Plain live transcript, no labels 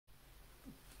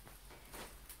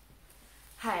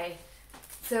Hi,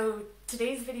 so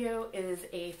today's video is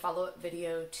a follow-up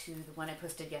video to the one I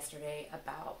posted yesterday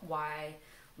about why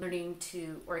learning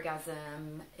to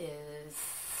orgasm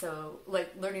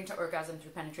learning to orgasm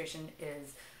through penetration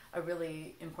is a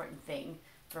really important thing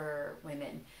for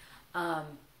women.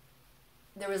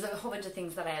 There was a whole bunch of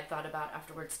things that I had thought about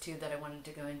afterwards too that I wanted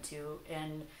to go into,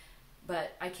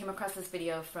 but I came across this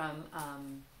video from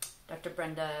Dr.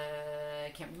 Brenda,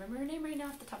 I can't remember her name right now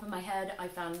off the top of my head. I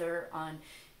found her on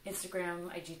Instagram,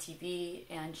 IGTV,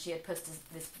 and she had posted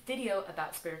this video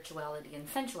about spirituality and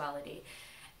sensuality.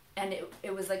 And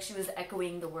it was like she was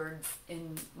echoing the words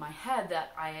in my head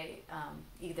that I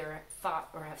either thought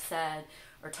or have said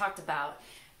or talked about.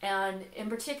 And in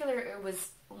particular, it was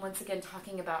once again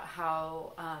talking about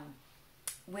how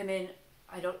women,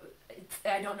 I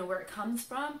don't know where it comes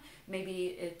from. Maybe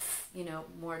it's,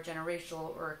 more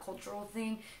generational or a cultural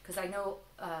thing, because I know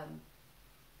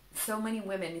so many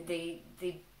women, they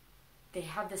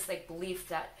have this like belief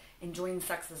that enjoying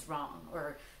sex is wrong,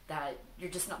 or that you're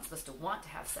just not supposed to want to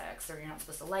have sex, or you're not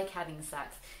supposed to like having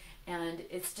sex. And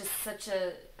it's just such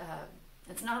a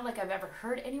it's not like I've ever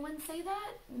heard anyone say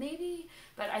that, maybe,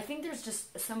 but I think there's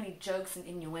just so many jokes and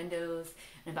innuendos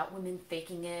and about women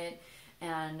faking it.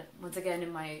 And once again,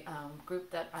 in my group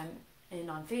that I'm in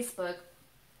on Facebook,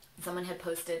 someone had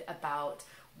posted about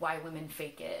why women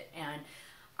fake it. And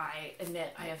I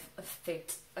admit I have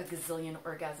faked a gazillion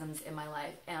orgasms in my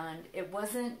life. And it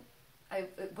wasn't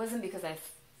because I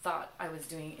thought I was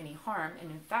doing any harm.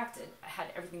 And in fact, it had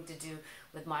everything to do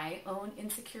with my own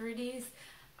insecurities.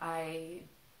 I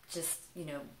just,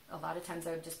 a lot of times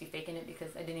I would just be faking it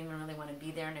because I didn't even really want to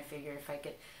be there. And I figured if I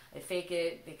fake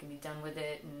it, they can be done with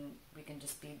it, and we can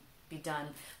just be done.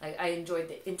 Like, I enjoyed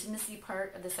the intimacy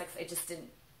part of the sex. I just didn't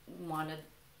want to,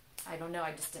 I don't know,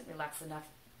 I just didn't relax enough.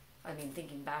 I mean,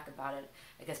 thinking back about it,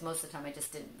 I guess most of the time I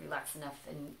just didn't relax enough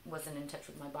and wasn't in touch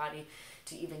with my body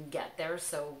to even get there,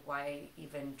 so why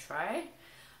even try?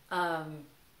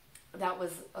 That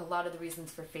was a lot of the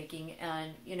reasons for faking.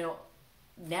 And,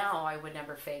 now I would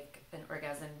never fake an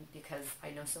orgasm because I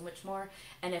know so much more.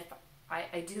 And if I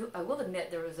will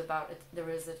admit there was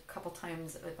a couple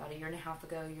times about a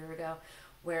year ago,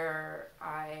 where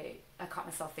I caught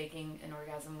myself faking an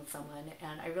orgasm with someone,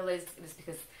 and I realized it was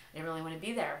because I didn't really want to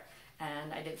be there,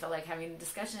 and I didn't feel like having a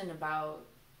discussion about,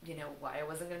 why I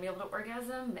wasn't going to be able to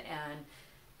orgasm. And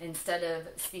instead of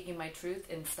speaking my truth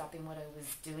and stopping what I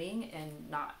was doing and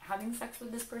not having sex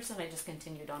with this person, I just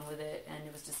continued on with it, and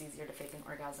it was just easier to fake an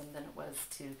orgasm than it was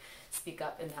to speak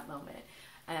up in that moment.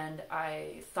 And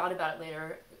I thought about it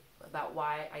later, about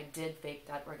why I did fake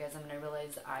that orgasm, and I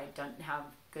realized I didn't have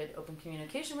good open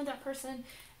communication with that person,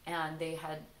 and they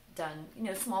had done,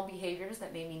 small behaviors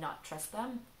that made me not trust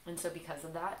them. And so because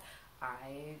of that,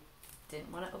 I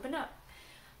didn't want to open up.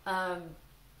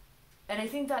 And I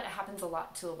think that happens a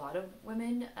lot to a lot of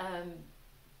women.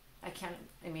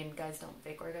 Guys don't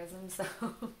fake orgasms, so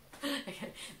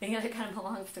I think that kind of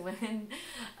belongs to women.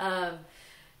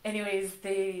 Anyways,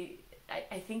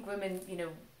 I think women,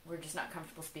 we're just not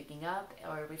comfortable speaking up,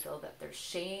 or we feel that there's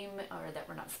shame, or that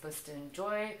we're not supposed to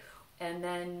enjoy. And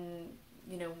then,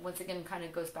 once again, kind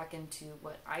of goes back into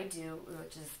what I do,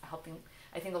 which is helping.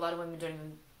 I think a lot of women don't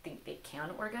even think they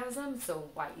can orgasm, so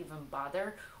why even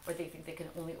bother? Or they think they can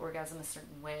only orgasm a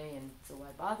certain way, and so why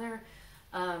bother?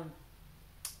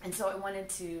 And so I wanted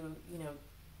to,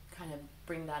 kind of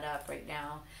bring that up right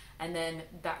now. And then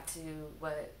back to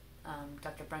what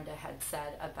Dr. Brenda had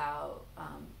said about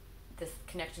this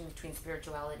connection between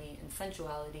spirituality and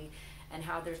sensuality, and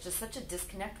how there's just such a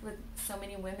disconnect with so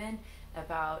many women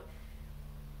about,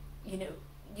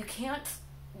 you can't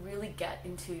really get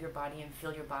into your body and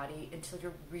feel your body until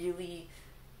you're really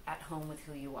at home with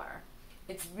who you are.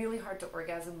 It's really hard to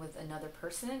orgasm with another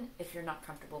person if you're not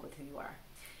comfortable with who you are.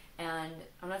 And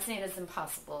I'm not saying it's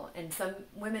impossible, and some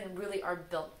women really are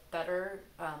built better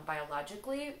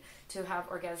biologically to have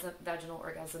vaginal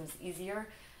orgasms easier.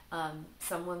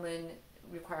 Some women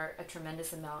require a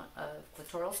tremendous amount of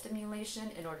clitoral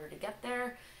stimulation in order to get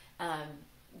there.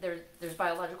 There's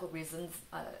biological reasons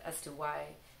as to why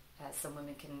some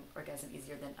women can orgasm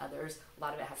easier than others. A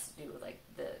lot of it has to do with like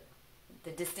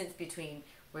the distance between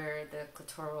where the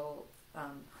clitoral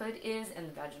hood is and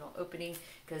the vaginal opening,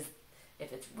 because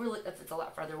if it's a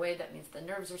lot farther away, that means the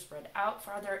nerves are spread out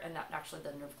farther, and that actually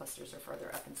the nerve clusters are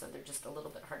further up, and so they're just a little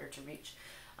bit harder to reach.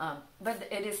 But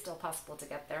it is still possible to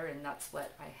get there, and that's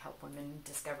what I help women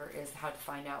discover, is how to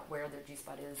find out where their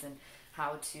G-spot is, and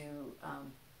how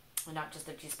to, not just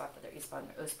their G-spot, but their E-spot and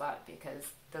their O-spot,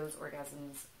 because those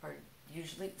orgasms are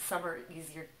usually, some are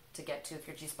easier to get to if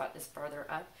your G-spot is farther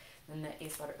up, then the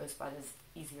A-spot or O-spot is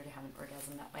easier to have an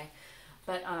orgasm that way.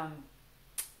 But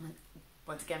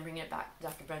once again, bringing it back,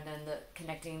 Dr. Brenda, and the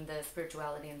connecting the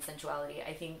spirituality and sensuality.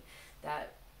 I think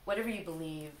that whatever you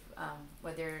believe,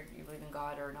 whether you believe in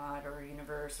God or not, or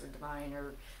universe or divine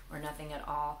or nothing at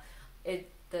all,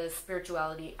 the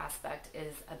spirituality aspect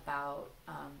is about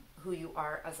who you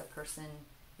are as a person.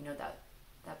 You know, that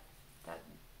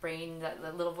brain,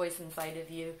 that little voice inside of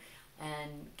you,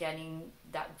 and getting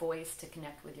that voice to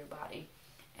connect with your body.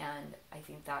 And I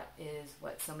think that is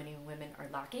what so many women are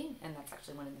lacking, and that's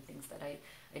actually one of the things that I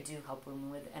do help women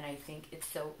with. And I think it's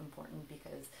so important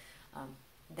because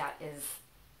that is,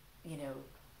 you know,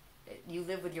 you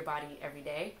live with your body every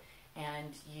day,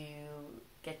 and you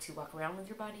get to walk around with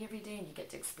your body every day, and you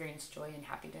get to experience joy and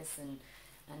happiness and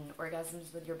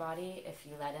orgasms with your body if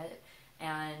you let it.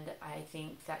 And I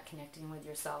think that connecting with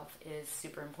yourself is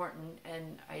super important.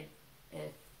 And I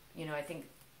think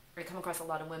I come across a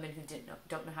lot of women who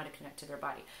don't know how to connect to their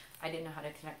body. I didn't know how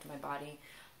to connect to my body,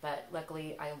 but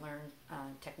luckily I learned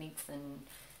techniques and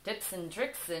tips and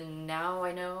tricks, and now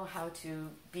I know how to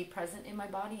be present in my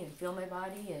body and feel my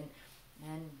body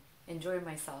and enjoy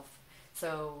myself.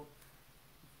 So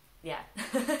yeah,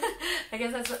 I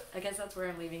guess that's where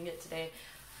I'm leaving it today.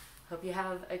 Hope you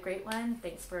have a great one.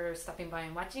 Thanks for stopping by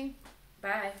and watching.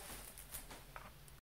 Bye.